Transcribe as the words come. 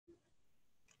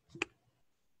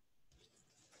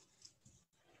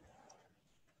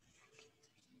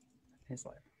It's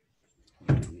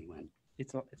live. Tell me when.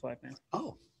 It's live now.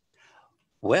 Oh,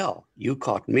 well, you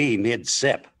caught me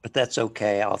mid-sip, but that's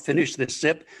okay. I'll finish this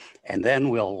sip and then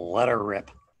we'll let her rip.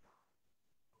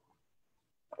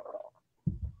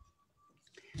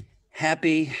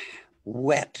 Happy,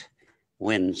 wet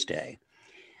Wednesday.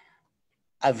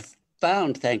 I've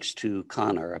found, thanks to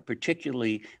Connor, a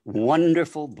particularly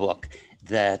wonderful book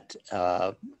that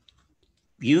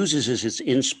uses as its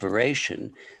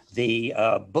inspiration the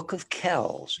Book of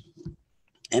Kells.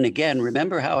 And again,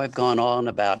 remember how I've gone on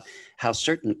about how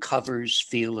certain covers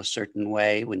feel a certain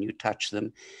way when you touch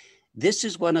them? This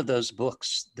is one of those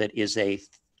books that is a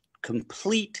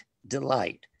complete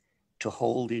delight to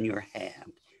hold in your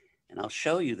hand. And I'll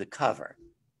show you the cover.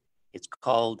 It's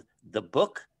called The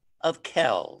Book of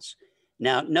Kells.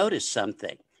 Now, notice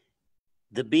something.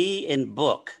 The B in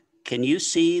book, can you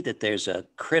see that there's a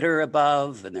critter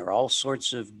above and there are all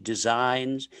sorts of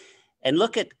designs? And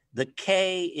look at the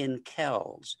K in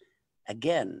Kells.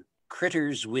 Again,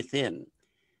 critters within.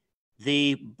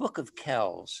 The Book of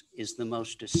Kells is the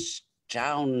most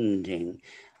astounding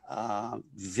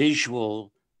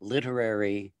visual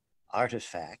literary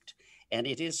artifact. And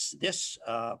it is, this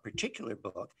particular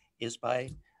book is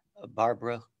by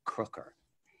Barbara Crooker.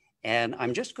 And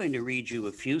I'm just going to read you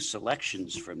a few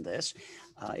selections from this.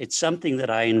 It's something that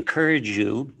I encourage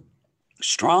you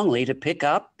strongly to pick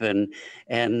up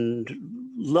and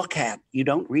look at. You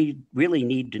don't really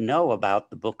need to know about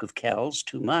the Book of Kells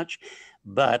too much,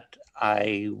 but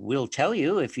I will tell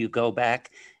you, if you go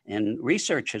back and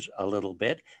research it a little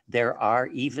bit, there are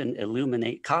even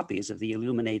copies of the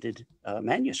illuminated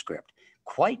manuscript.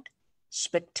 Quite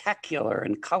spectacular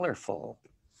and colorful.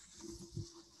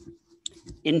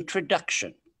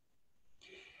 Introduction.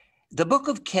 The Book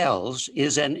of Kells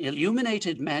is an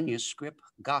illuminated manuscript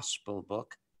gospel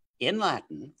book in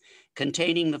Latin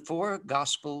containing the 4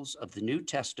 Gospels of the New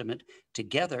Testament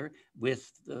together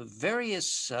with the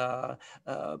various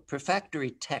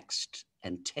prefatory texts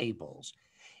and tables.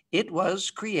 It was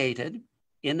created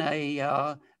in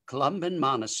a Columban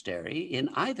monastery in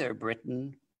either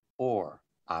Britain or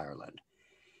Ireland.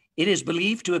 It is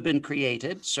believed to have been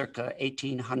created circa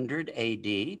 1800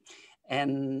 AD,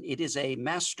 and it is a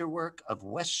masterwork of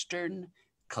Western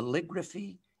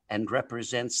calligraphy and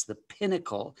represents the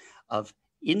pinnacle of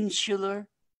insular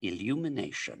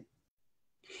illumination.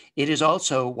 It is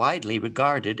also widely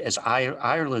regarded as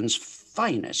Ireland's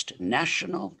finest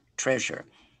national treasure.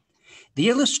 The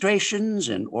illustrations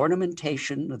and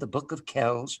ornamentation of the Book of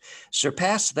Kells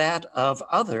surpass that of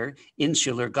other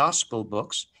insular gospel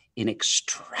books in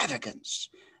extravagance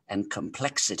and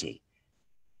complexity.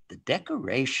 The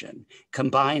decoration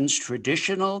combines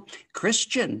traditional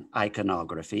Christian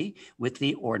iconography with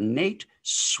the ornate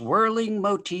swirling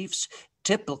motifs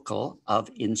typical of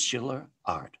insular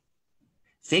art.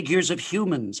 Figures of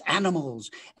humans,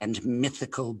 animals, and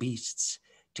mythical beasts,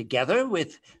 together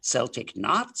with Celtic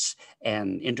knots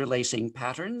and interlacing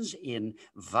patterns in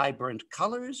vibrant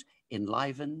colors,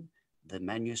 enliven the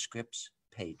manuscript's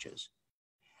pages.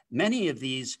 Many of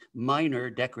these minor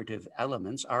decorative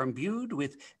elements are imbued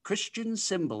with Christian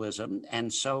symbolism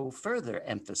and so further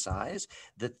emphasize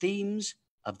the themes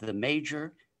of the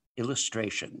major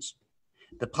illustrations.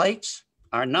 The plates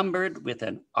are numbered with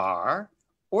an R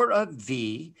or a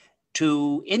V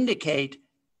to indicate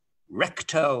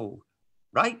recto,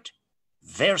 right,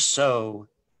 verso,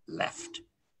 left.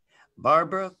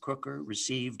 Barbara Crooker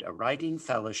received a writing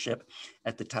fellowship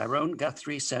at the Tyrone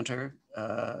Guthrie Center,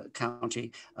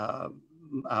 County,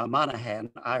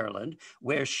 Monaghan, Ireland,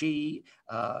 where she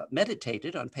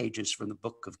meditated on pages from the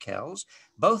Book of Kells,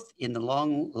 both in the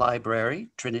Long Library,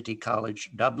 Trinity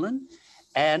College, Dublin,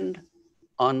 and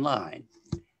online.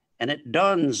 And it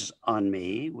dawns on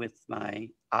me with my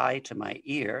eye to my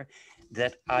ear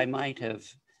that I might have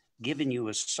given you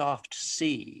a soft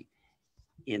C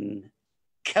in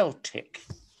Celtic,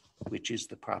 which is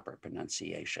the proper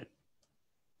pronunciation.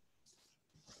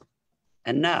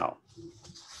 And now,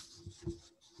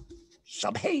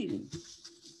 Samhain.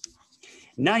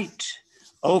 Night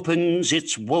opens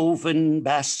its woven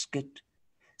basket,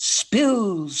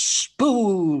 spills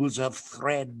spools of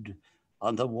thread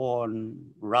on the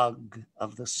worn rug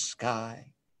of the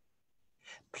sky,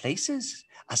 places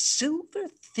a silver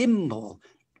thimble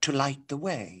to light the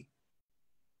way.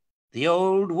 The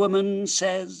old woman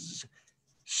says,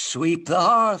 "Sweep the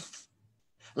hearth,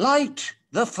 light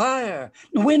the fire,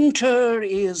 winter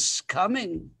is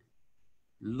coming."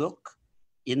 Look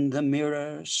in the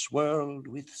mirror swirled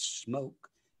with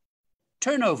smoke.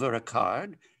 Turn over a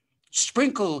card,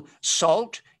 sprinkle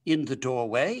salt in the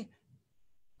doorway.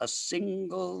 A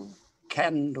single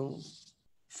candle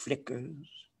flickers.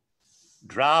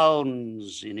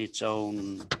 drowns in its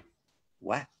own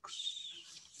wax.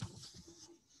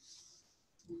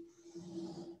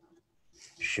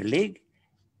 Shlig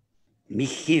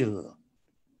Michil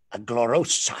a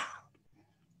glorosa.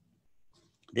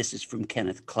 This is from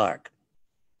Kenneth Clark,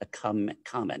 a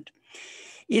comment.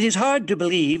 It is hard to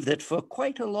believe that for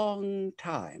quite a long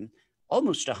time,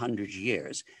 almost 100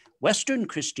 years, Western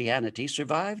Christianity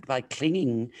survived by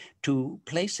clinging to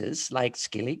places like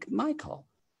Skellig Michael,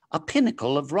 a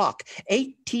pinnacle of rock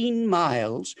 18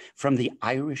 miles from the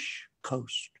Irish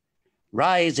coast,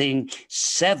 rising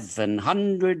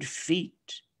 700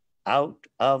 feet out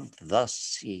of the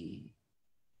sea.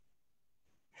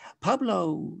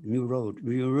 Pablo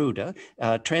Neruda,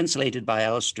 translated by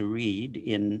Alistair Reid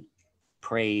in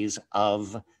Praise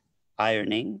of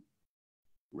Ironing,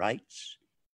 writes,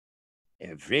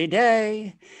 "Every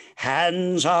day,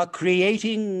 hands are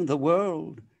creating the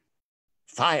world.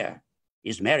 Fire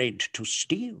is married to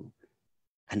steel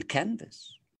and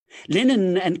canvas.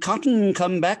 Linen and cotton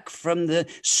come back from the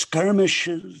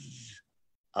skirmishes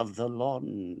of the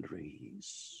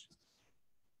laundries."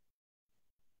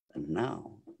 And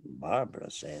now,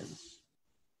 Barbara says,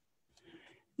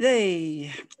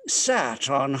 "They sat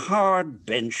on hard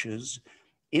benches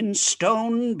in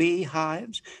stone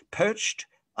beehives perched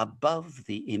above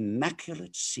the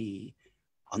immaculate sea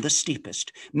on the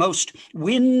steepest, most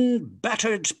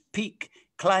wind-battered peak,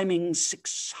 climbing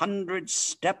 600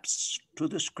 steps to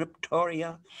the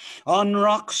scriptoria on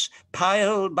rocks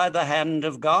piled by the hand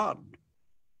of God.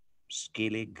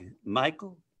 Skellig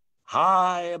Michael,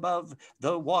 high above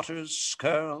the water's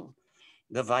skirl,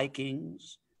 the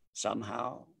Vikings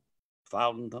somehow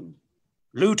found them,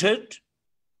 looted,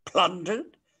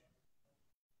 plundered,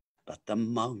 but the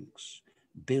monks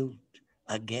built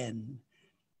again,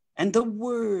 and the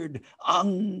word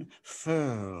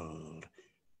unfurled.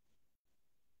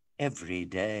 Every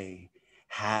day,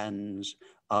 hands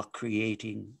are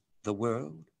creating the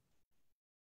world.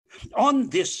 On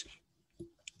this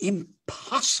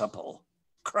impossible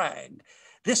crag,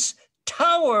 this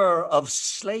tower of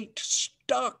slate,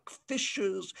 stark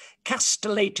fissures,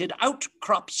 castellated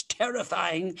outcrops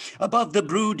terrifying above the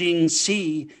brooding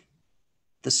sea,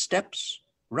 the steps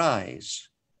rise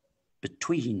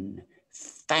between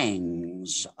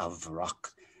fangs of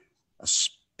rock, a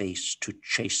space to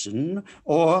chasten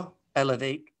or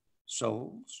elevate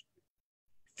souls.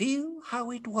 Feel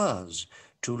how it was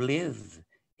to live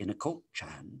in a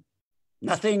Kolchan.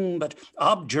 Nothing but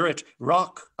obdurate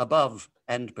rock above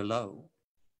and below.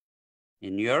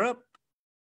 In Europe,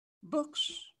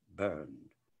 books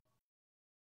burned.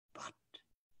 But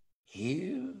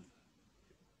here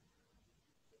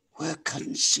were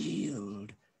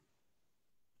concealed.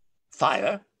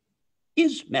 Fire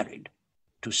is married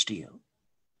to steel.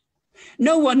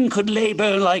 No one could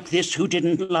labor like this who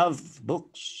didn't love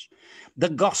books. The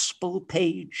gospel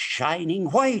page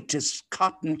shining white as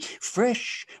cotton,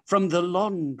 fresh from the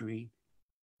laundry,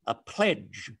 a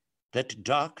pledge that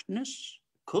darkness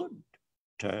could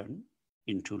turn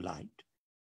into light.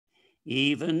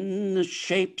 Even the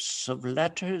shapes of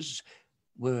letters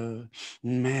were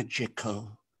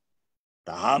magical.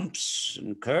 The humps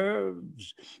and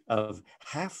curves of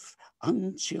half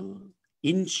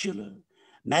insular,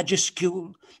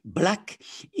 majuscule, black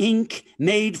ink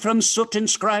made from soot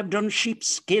inscribed on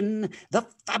sheepskin, the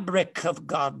fabric of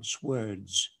God's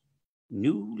words,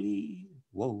 newly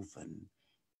woven.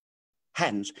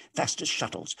 Hands fast as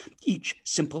shuttles, each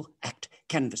simple act,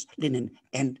 canvas, linen,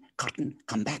 and cotton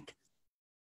come back.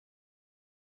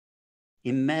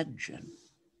 Imagine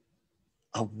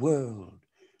a world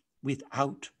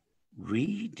without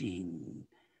reading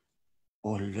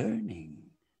or learning.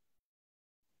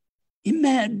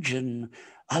 Imagine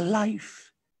a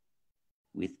life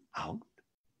without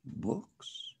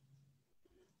books.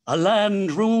 A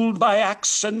land ruled by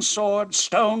axe and sword,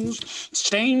 stones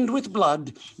stained with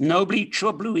blood, no bleach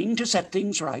or bluing to set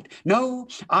things right, no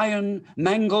iron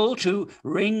mangle to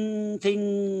wring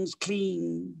things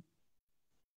clean.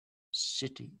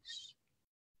 Cities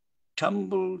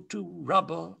tumbled to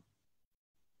rubble,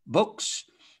 books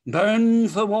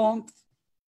burned for warmth,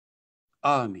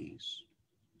 armies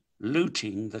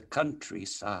looting the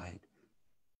countryside.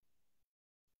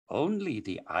 Only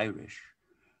the Irish,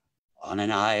 on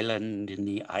an island in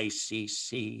the icy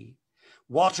sea,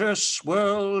 water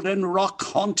swirled and rock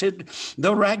haunted,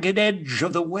 the ragged edge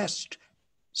of the West,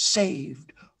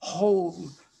 saved whole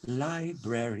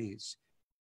libraries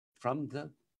from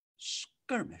the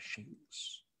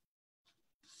skirmishings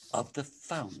of the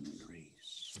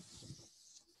foundries.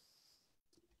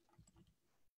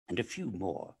 And a few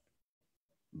more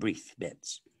brief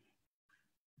bits.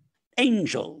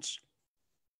 Angels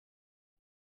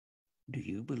Do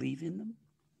you believe in them?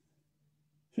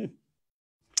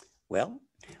 Well,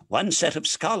 one set of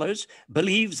scholars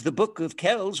believes the Book of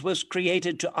Kells was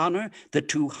created to honor the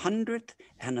 200th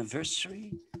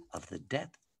anniversary of the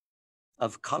death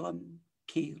of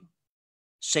Columbkille,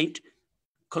 Saint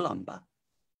Columba.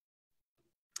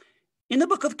 In the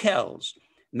Book of Kells,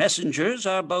 messengers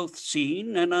are both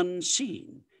seen and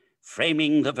unseen,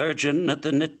 framing the Virgin at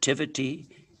the Nativity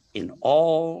in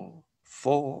all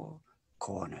four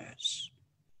corners.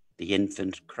 The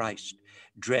infant Christ,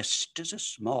 dressed as a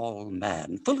small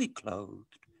man, fully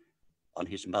clothed, on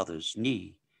his mother's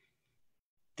knee.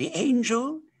 The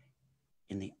angel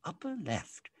in the upper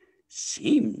left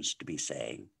seems to be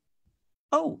saying,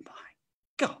 "Oh my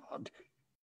God,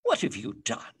 what have you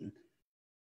done?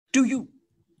 Do you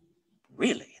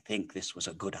really think this was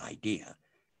a good idea?"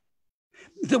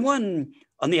 The one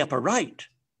on the upper right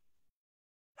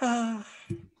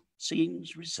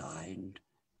seems resigned.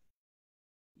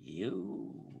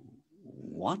 You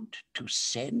want to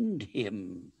send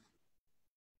him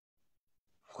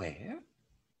where?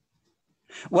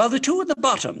 While the two at the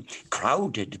bottom,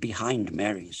 crowded behind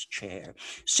Mary's chair,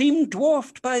 seem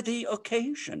dwarfed by the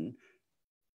occasion,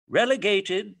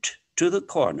 relegated to the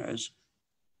corners,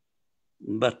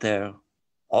 but they're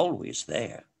always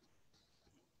there.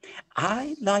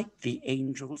 I like the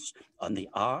angels on the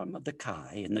arm of the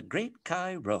Chi in the great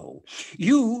Chi row.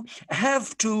 You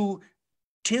have to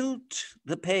tilt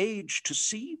the page to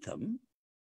see them,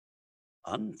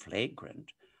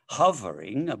 unflagrant,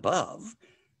 hovering above.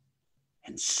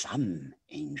 And some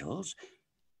angels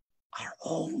are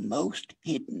almost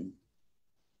hidden,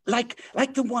 like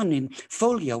the one in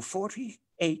folio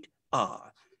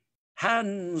 48R,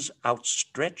 hands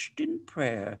outstretched in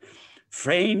prayer,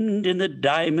 framed in the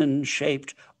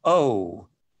diamond-shaped O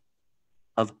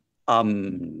of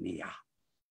Omnia.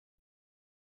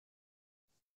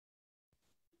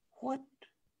 What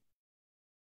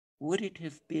would it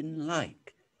have been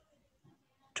like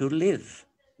to live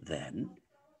then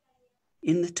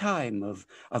in the time of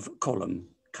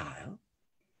Columbkille,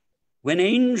 when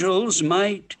angels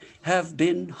might have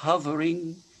been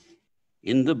hovering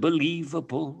in the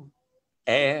believable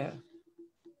air?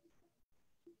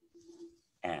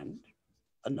 And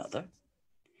another,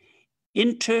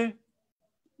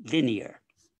 interlinear.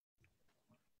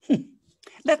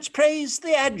 Let's praise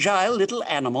the agile little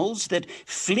animals that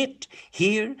flit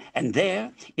here and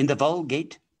there in the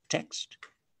Vulgate text,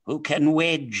 who can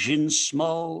wedge in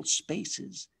small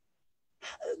spaces.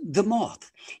 The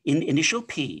moth in initial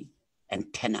P,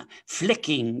 antenna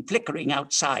flickering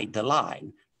outside the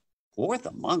line, or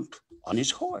the monk on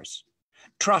his horse,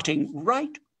 trotting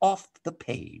right off the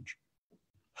page.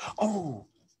 Oh,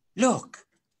 look,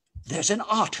 there's an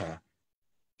otter,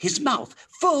 his mouth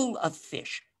full of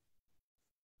fish.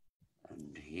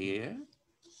 And here,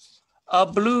 a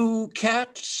blue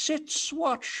cat sits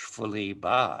watchfully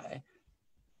by.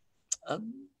 A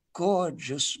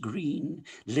gorgeous green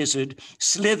lizard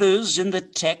slithers in the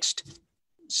text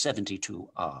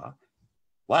 72R,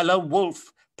 while a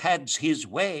wolf pads his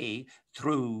way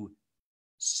through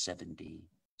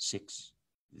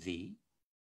 76V.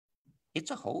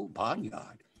 It's a whole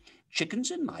barnyard.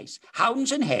 Chickens and mice,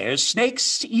 hounds and hares,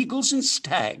 snakes, eagles and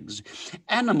stags,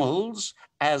 animals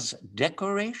as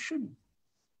decoration,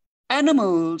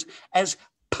 animals as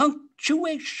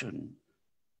punctuation,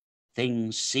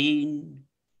 things seen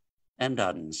and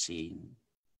unseen.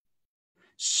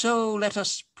 So let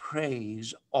us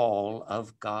praise all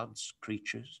of God's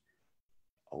creatures,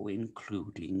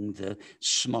 including the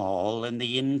small and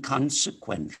the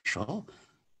inconsequential,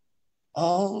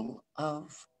 all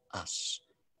of us,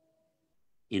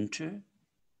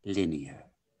 interlinear,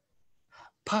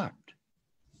 part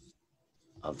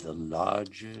of the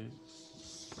larger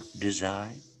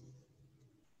design.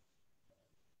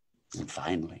 And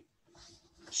finally,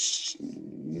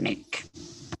 snake,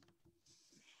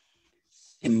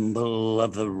 symbol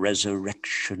of the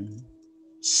resurrection,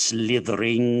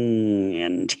 slithering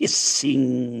and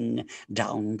hissing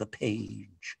down the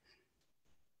page.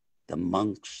 The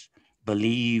monks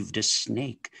believed a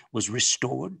snake was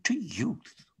restored to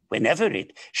youth whenever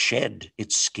it shed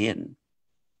its skin.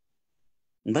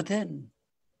 But then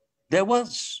there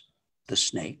was the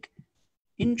snake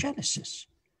in Genesis.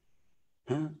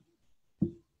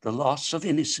 The loss of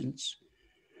innocence,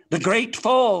 the great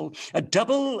fall, a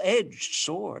double-edged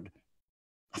sword,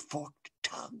 a forked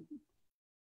tongue.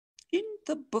 In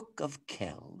the Book of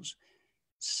Kells,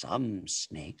 some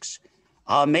snakes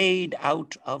are made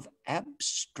out of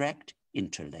abstract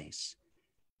interlace,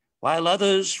 while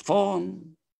others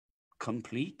form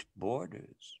complete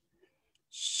borders,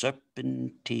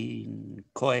 serpentine,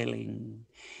 coiling,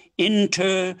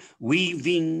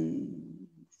 interweaving,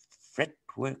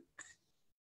 fretwork,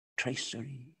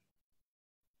 tracery,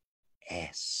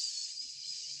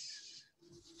 S.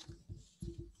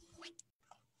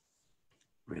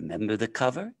 Remember the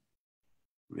cover?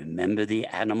 Remember the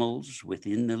animals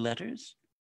within the letters?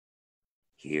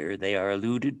 Here they are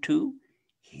alluded to.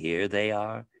 Here they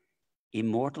are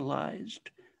immortalized,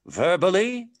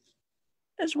 verbally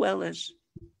as well as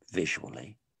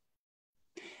visually.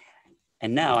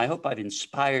 And now I hope I've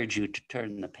inspired you to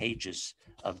turn the pages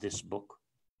of this book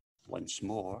once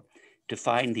more to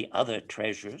find the other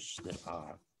treasures that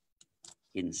are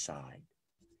inside.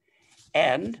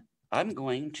 And I'm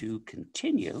going to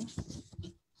continue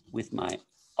with my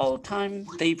all-time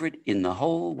favorite in the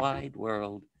whole wide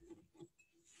world,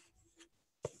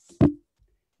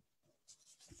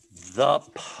 The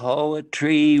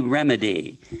Poetry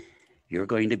Remedy. You're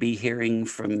going to be hearing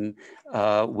from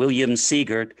William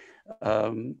Siegert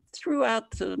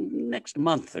throughout the next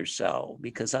month or so,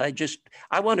 because I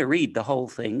want to read the whole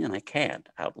thing and I can't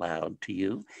out loud to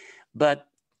you, but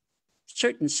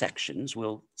certain sections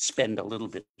we'll spend a little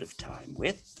bit of time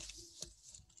with.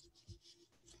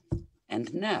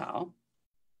 And now,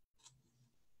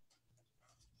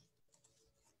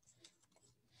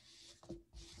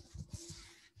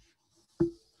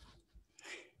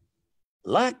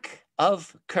 lack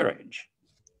of courage.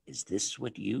 Is this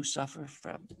what you suffer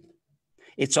from?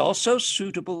 It's also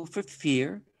suitable for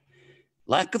fear,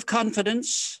 lack of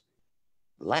confidence,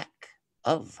 lack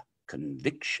of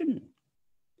conviction.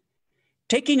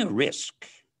 Taking a risk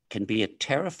can be a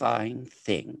terrifying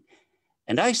thing.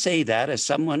 And I say that as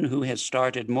someone who has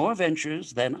started more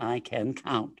ventures than I can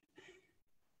count.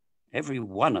 Every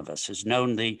one of us has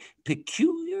known the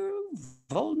peculiar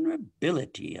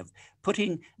vulnerability of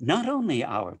putting not only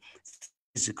our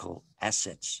physical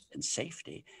assets and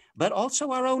safety, but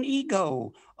also our own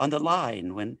ego on the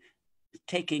line when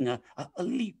taking a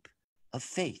leap of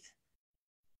faith.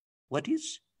 What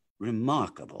is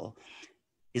remarkable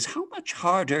is how much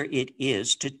harder it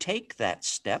is to take that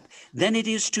step than it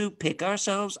is to pick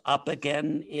ourselves up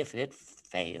again if it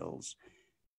fails.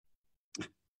 If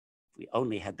we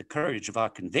only had the courage of our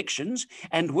convictions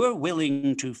and were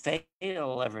willing to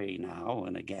fail every now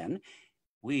and again,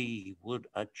 we would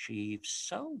achieve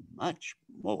so much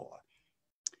more.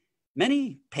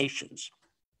 Many patients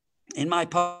in my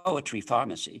poetry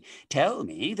pharmacy tell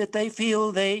me that they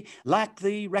feel they lack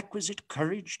the requisite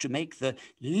courage to make the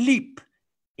leap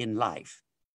in life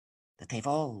that they've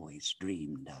always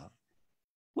dreamed of,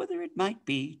 whether it might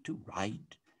be to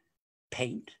write,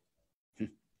 paint,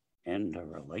 end a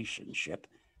relationship,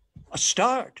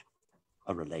 start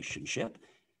a relationship,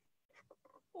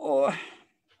 or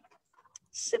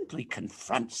simply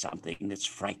confront something that's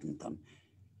frightened them.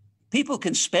 People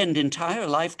can spend entire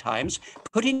lifetimes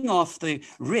putting off the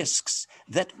risks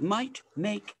that might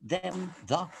make them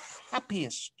the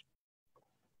happiest.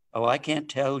 Oh, I can't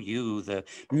tell you the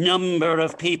number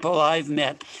of people I've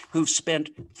met who've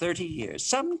spent 30 years,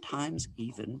 sometimes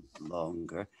even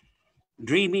longer,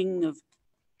 dreaming of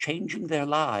changing their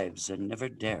lives and never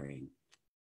daring.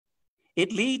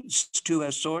 It leads to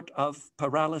a sort of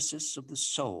paralysis of the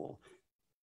soul,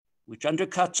 which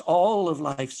undercuts all of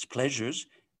life's pleasures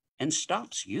and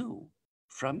stops you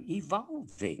from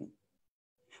evolving.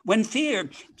 When fear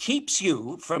keeps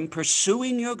you from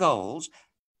pursuing your goals,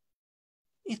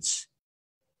 it's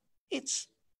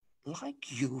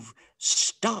like you've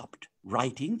stopped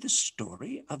writing the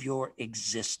story of your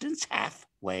existence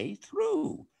halfway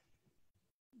through.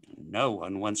 No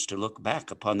one wants to look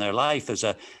back upon their life as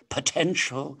a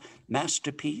potential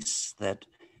masterpiece that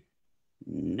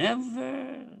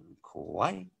never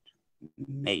quite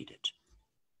made it.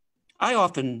 I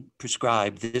often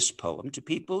prescribe this poem to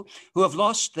people who have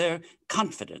lost their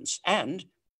confidence and,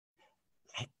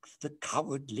 like the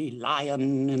cowardly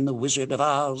lion in The Wizard of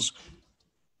Oz,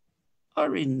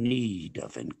 are in need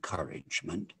of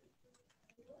encouragement.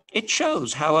 It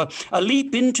shows how a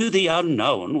leap into the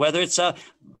unknown, whether it's a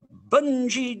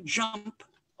bungee jump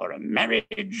or a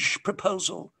marriage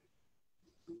proposal,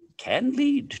 can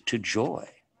lead to joy,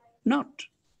 not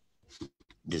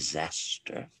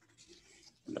disaster.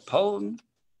 And the poem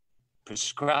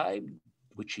prescribed,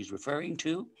 which he's referring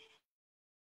to,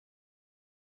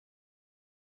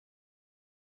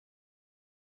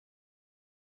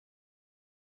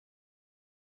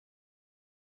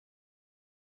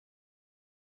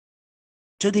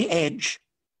 to the edge,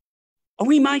 or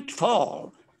we might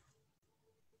fall.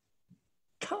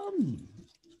 Come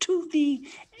to the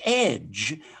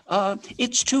edge.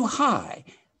 It's too high.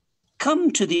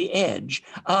 come to the edge.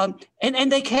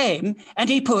 And they came, and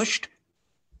he pushed,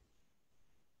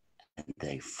 and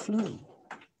they flew.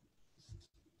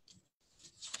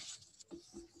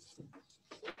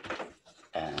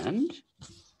 And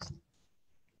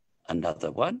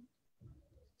another one.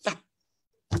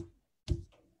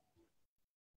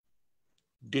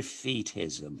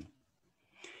 Defeatism,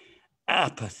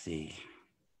 apathy,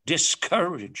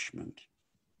 discouragement,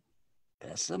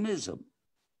 pessimism,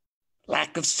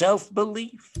 lack of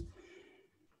self-belief,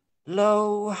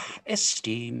 low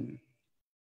esteem.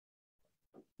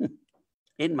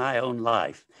 In my own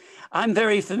life, I'm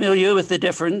very familiar with the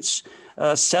difference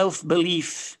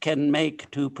self-belief can make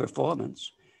to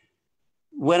performance.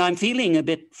 When I'm feeling a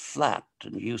bit flat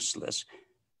and useless,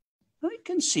 I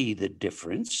can see the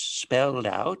difference spelled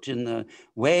out in the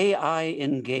way I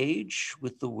engage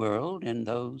with the world and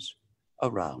those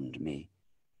around me.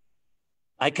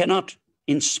 I cannot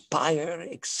inspire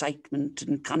excitement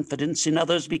and confidence in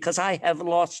others because I have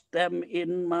lost them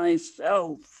in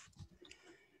myself.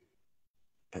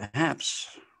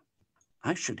 Perhaps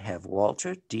I should have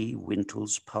Walter D.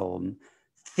 Wintel's poem,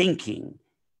 Thinking,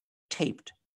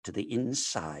 taped to the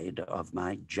inside of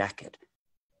my jacket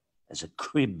as a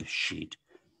crib sheet.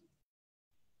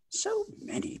 So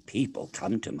many people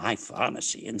come to my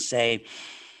pharmacy and say,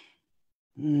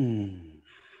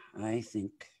 I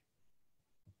think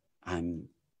I'm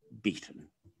beaten.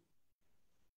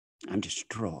 I'm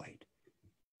destroyed.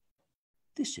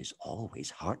 This is always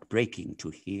heartbreaking to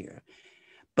hear,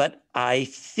 but I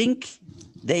think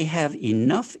they have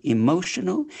enough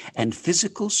emotional and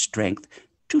physical strength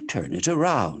to turn it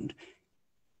around.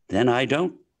 Then I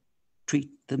don't treat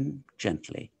them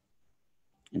gently.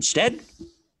 Instead,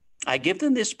 I give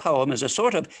them this poem as a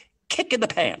sort of kick in the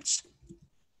pants.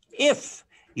 If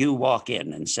you walk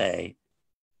in and say,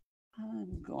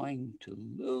 I'm going to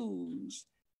lose,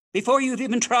 before you've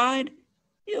even tried,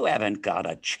 you haven't got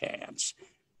a chance.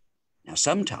 Now,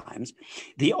 sometimes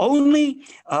the only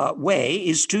way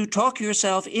is to talk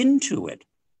yourself into it,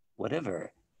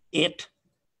 whatever it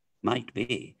might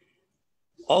be.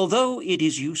 Although it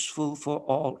is useful for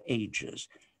all ages,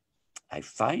 I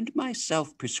find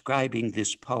myself prescribing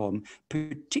this poem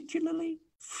particularly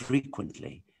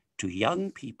frequently to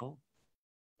young people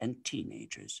and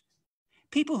teenagers,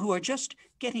 people who are just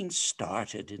getting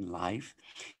started in life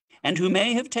and who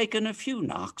may have taken a few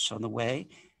knocks on the way,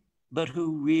 but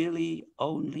who really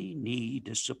only need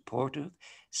a supportive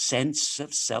sense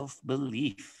of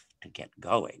self-belief to get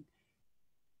going.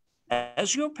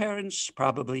 As your parents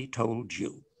probably told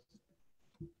you,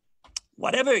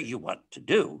 whatever you want to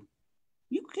do,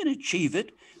 you can achieve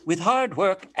it with hard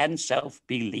work and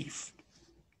self-belief.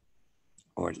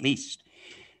 Or at least,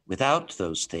 without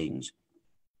those things,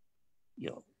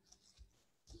 you'll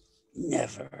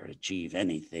never achieve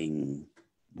anything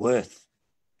worth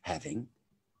having.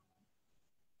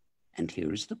 And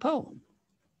here's the poem,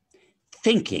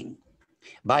 Thinking,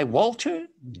 by Walter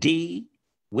D.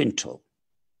 Wintel.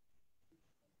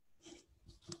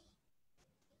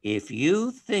 If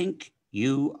you think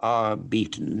you are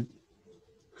beaten,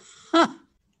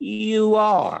 you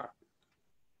are.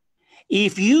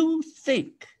 If you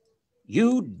think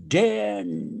you dare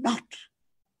not,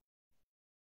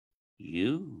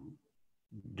 you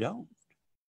don't.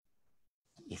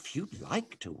 If you'd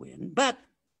like to win, but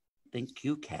think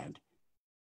you can't,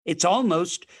 it's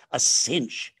almost a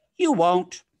cinch you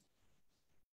won't.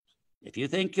 If you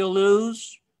think you'll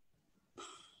lose,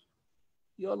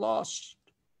 you're lost.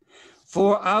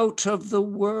 For out of the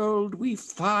world we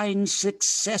find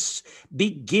success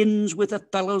begins with a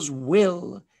fellow's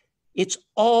will. It's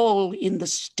all in the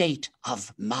state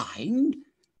of mind.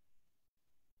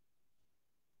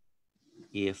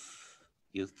 If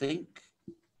you think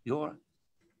you're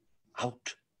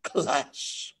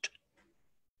outclassed,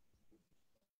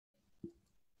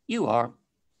 you are.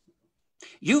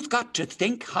 You've got to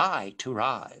think high to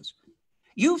rise.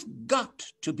 You've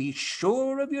got to be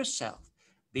sure of yourself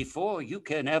before you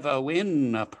can ever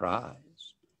win a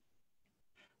prize.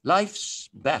 Life's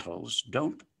battles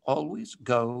don't always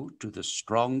go to the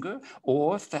stronger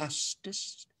or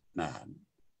fastest man,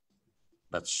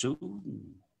 but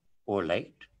soon or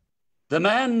late, the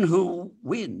man who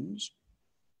wins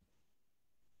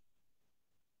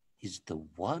is the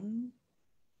one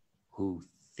who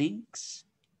thinks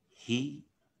he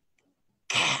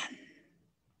can.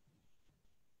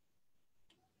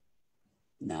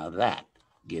 Now that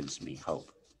gives me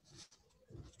hope.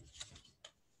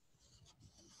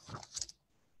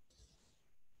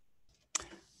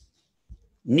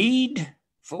 Need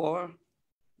for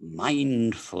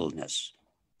mindfulness.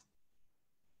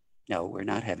 No, we're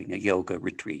not having a yoga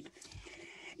retreat.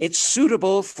 It's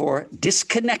suitable for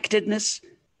disconnectedness,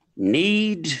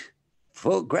 need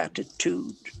for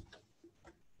gratitude.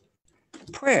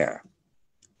 Prayer,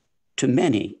 to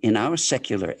many in our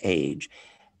secular age,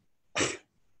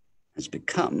 has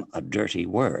become a dirty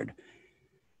word.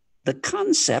 The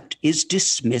concept is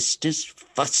dismissed as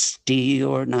fusty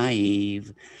or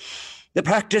naive, the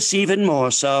practice even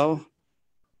more so.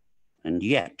 And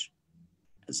yet,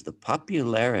 as the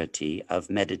popularity of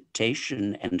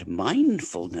meditation and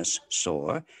mindfulness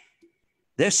soar,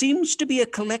 there seems to be a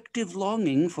collective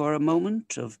longing for a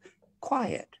moment of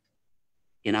quiet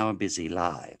in our busy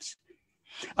lives,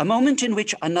 a moment in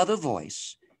which another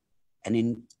voice, an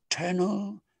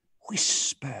internal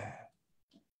whisper,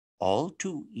 all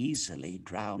too easily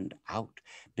drowned out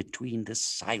between the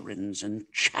sirens and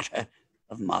chatter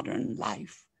of modern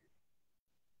life,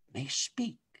 may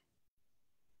speak.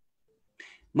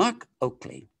 Mark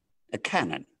Oakley, a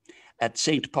canon at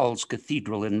St. Paul's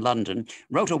Cathedral in London,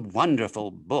 wrote a wonderful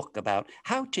book about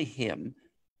how to him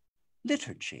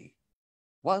liturgy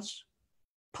was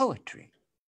poetry.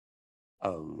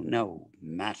 Oh, no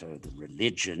matter the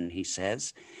religion, he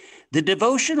says, the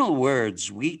devotional words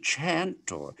we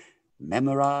chant or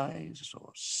memorize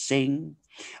or sing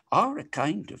are a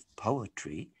kind of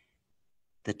poetry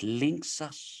that links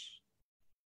us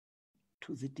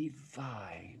to the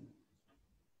divine.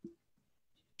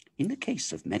 In the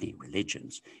case of many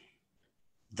religions,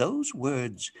 those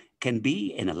words can be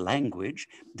in a language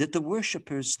that the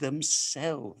worshipers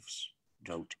themselves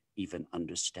don't even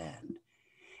understand.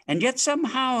 And yet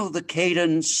somehow the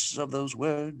cadence of those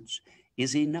words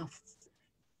is enough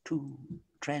to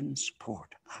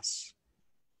transport us.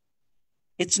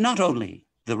 It's not only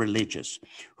the religious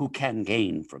who can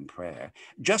gain from prayer,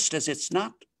 just as it's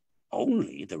not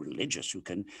only the religious who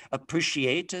can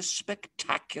appreciate a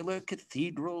spectacular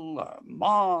cathedral or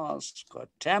mosque or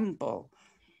temple.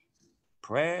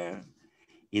 Prayer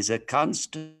is a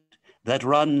constant that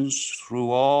runs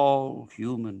through all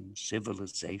human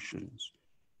civilizations,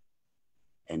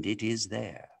 and it is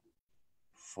there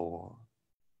for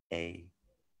a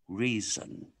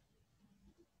reason.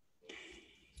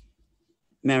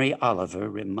 Mary Oliver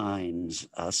reminds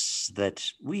us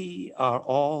that we are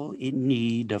all in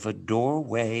need of a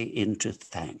doorway into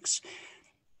thanks,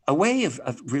 a way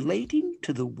of relating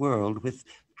to the world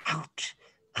without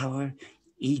our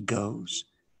egos,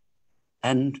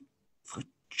 and for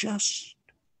just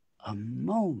a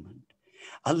moment,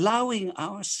 allowing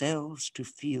ourselves to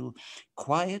feel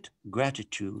quiet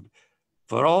gratitude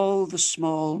for all the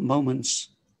small moments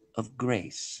of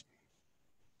grace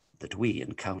that we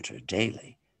encounter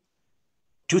daily.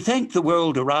 To thank the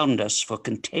world around us for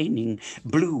containing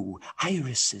blue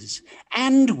irises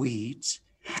and weeds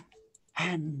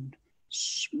and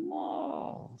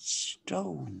small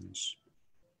stones.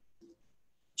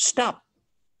 Stop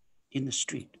in the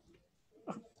street,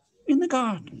 in the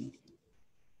garden,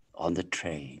 on the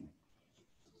train.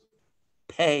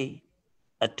 Pay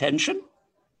attention.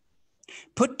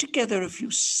 Put together a few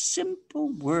simple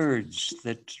words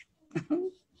that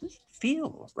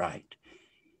feel right.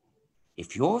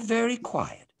 If you're very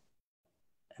quiet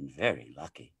and very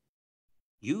lucky,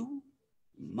 you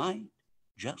might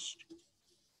just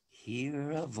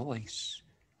hear a voice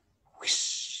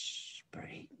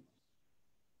whispering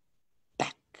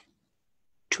back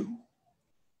to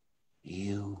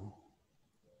you.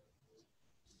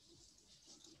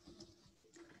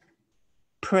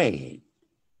 Praying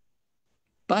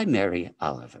by Mary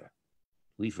Oliver.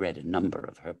 We've read a number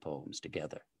of her poems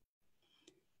together.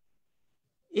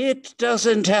 It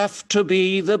doesn't have to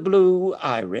be the blue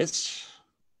iris.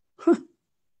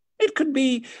 It could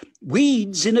be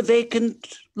weeds in a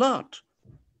vacant lot,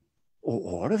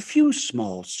 or a few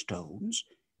small stones.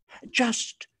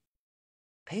 Just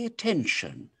pay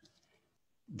attention.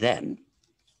 Then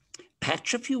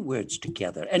patch a few words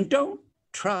together and don't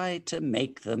try to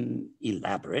make them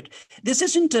elaborate. This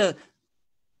isn't a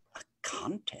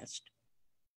contest,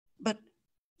 but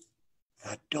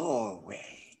the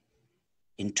doorway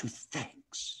into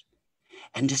thanks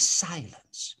and a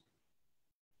silence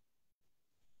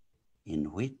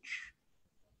in which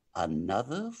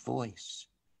another voice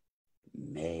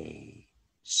may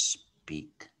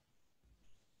speak.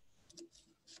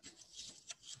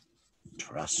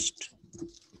 Trust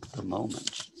the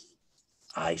moment,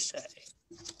 I say.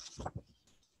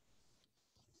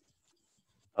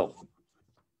 Oh,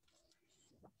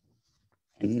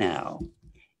 and now,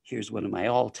 here's one of my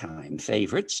all-time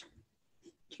favorites.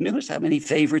 You notice how many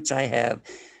favorites I have?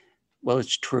 Well,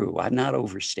 it's true. I'm not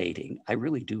overstating. I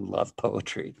really do love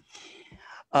poetry.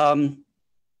 Here's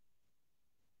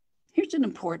an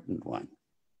important one.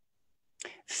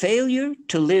 failure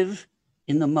to live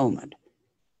in the moment.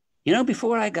 You know,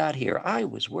 before I got here, I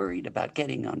was worried about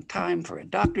getting on time for a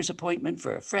doctor's appointment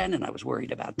for a friend, and I was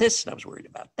worried about this, and I was worried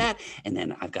about that, and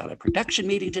then I've got a production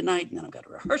meeting tonight, and then I've got a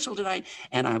rehearsal tonight,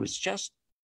 and I was just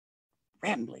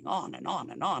rambling on and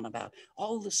on and on about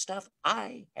all the stuff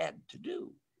I had to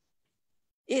do.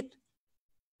 It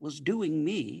was doing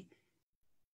me,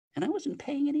 and I wasn't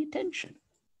paying any attention.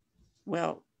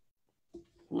 Well,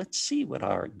 let's see what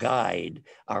our guide,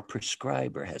 our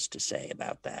prescriber, has to say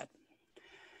about that.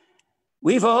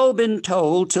 We've all been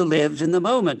told to live in the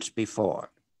moment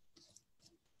before.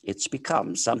 It's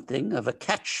become something of a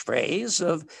catchphrase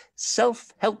of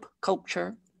self-help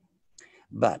culture.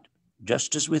 But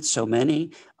just as with so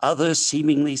many other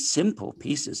seemingly simple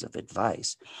pieces of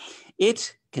advice,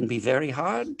 it can be very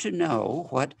hard to know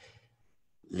what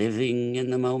living in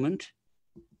the moment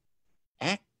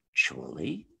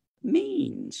actually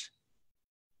means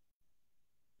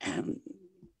and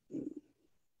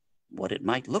what it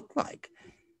might look like.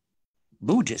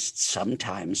 Buddhists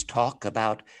sometimes talk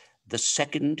about the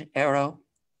second arrow,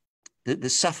 the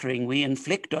suffering we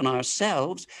inflict on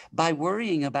ourselves by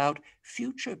worrying about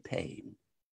future pain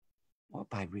or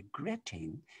by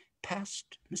regretting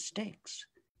past mistakes.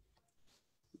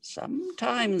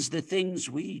 Sometimes the things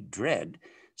we dread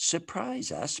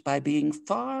surprise us by being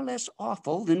far less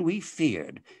awful than we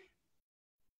feared.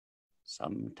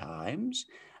 Sometimes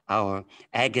our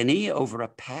agony over a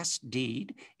past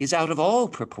deed is out of all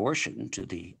proportion to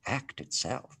the act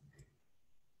itself.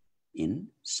 In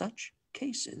such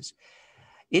cases,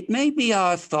 it may be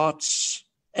our thoughts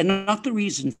and not the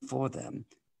reason for them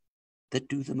that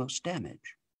do the most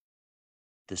damage.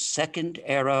 The second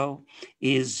arrow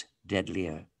is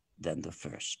deadlier than the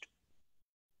first.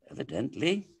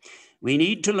 Evidently, we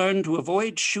need to learn to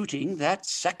avoid shooting that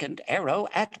second arrow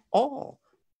at all.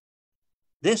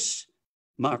 This,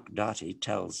 Mark Doty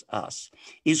tells us,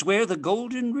 is where the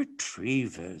golden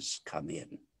retrievers come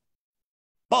in.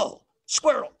 Bull,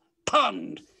 squirrel,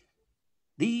 pond.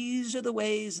 These are the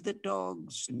ways that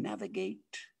dogs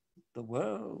navigate the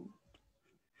world.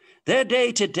 Their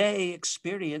day-to-day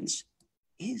experience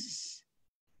is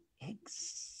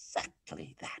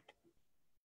exactly that.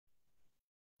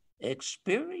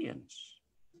 Experience.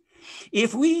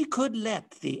 If we could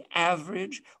let the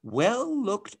average,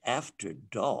 well-looked-after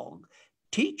dog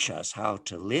teach us how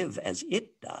to live as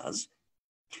it does,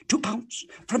 to bounce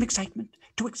from excitement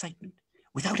to excitement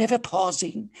without ever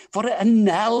pausing for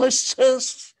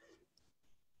analysis,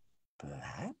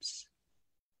 perhaps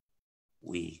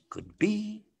we could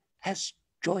be as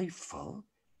joyful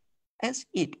as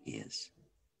it is.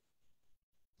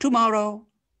 Tomorrow,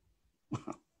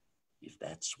 if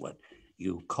that's what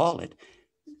you call it,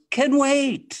 can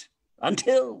wait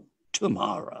until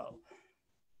tomorrow.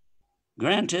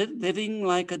 Granted, living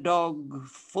like a dog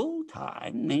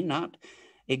full-time may not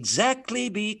exactly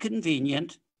be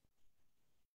convenient,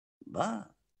 but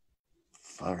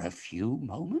for a few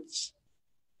moments,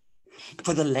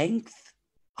 for the length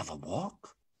of a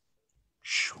walk,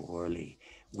 surely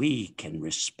we can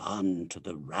respond to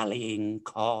the rallying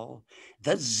call,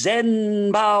 the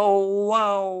Zen bow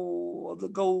wow of the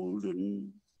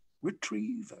golden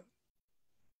retriever.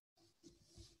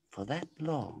 For that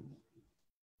long,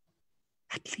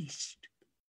 at least.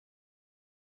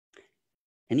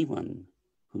 Anyone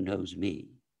who knows me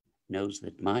knows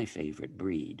that my favorite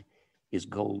breed is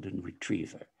golden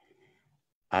retriever.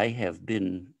 I have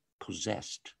been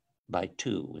possessed by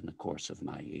two in the course of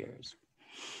my years.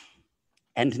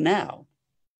 And now,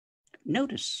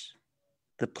 notice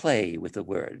the play with the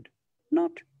word,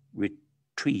 not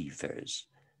retrievers.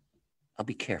 I'll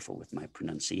be careful with my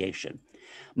pronunciation.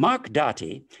 Mark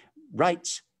Doty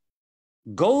writes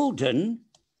golden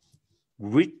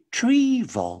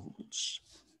retrievals.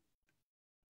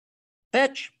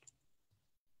 Fetch.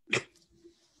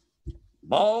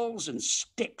 Balls and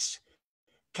sticks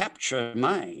capture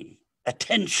my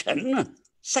attention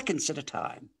seconds at a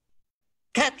time.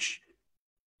 Catch.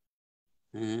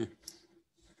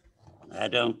 I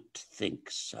don't think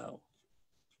so.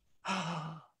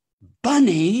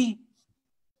 Bunny,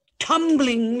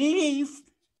 tumbling leaf,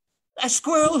 a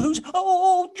squirrel who's,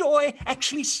 oh joy,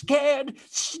 actually scared,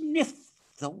 sniff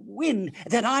the wind,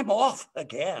 then I'm off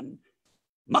again.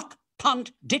 Muck,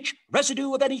 pond, ditch,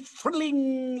 residue of any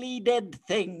thrillingly dead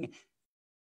thing.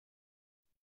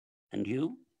 And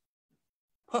you?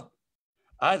 Huh.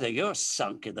 Either you're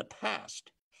sunk in the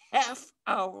past,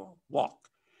 half-hour walk,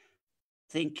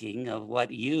 thinking of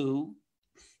what you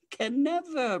can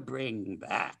never bring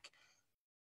back,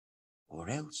 or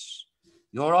else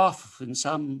you're off in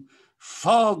some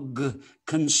fog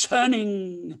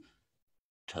concerning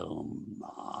tomorrow.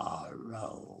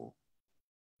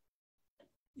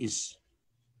 Is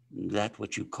that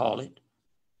what you call it?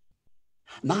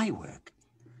 My work,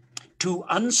 to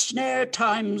unsnare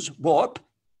time's warp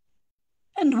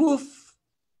and woof,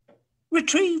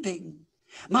 retrieving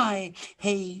my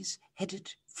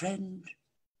haze-headed friend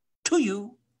to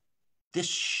you, this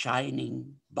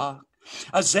shining bark,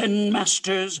 a Zen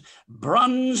master's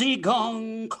bronzy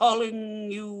gong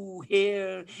calling you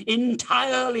here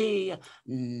entirely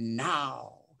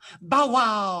now. Bow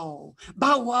wow,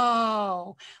 bow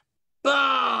wow,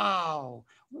 bow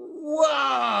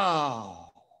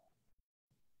wow.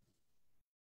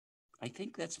 I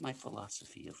think that's my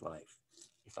philosophy of life,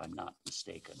 if I'm not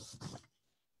mistaken.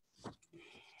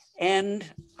 And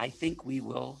I think we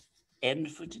will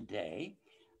end for today.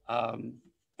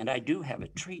 And I do have a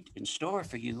treat in store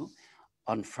for you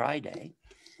on Friday.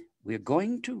 We're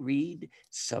going to read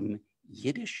some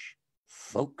Yiddish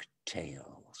folk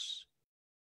tales.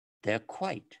 They're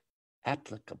quite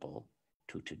applicable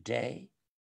to today,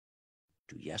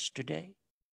 to yesterday,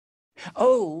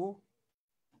 oh,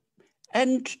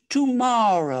 and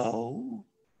tomorrow.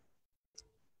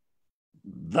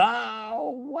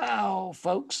 Bow wow,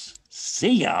 folks.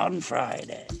 See you on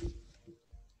Friday.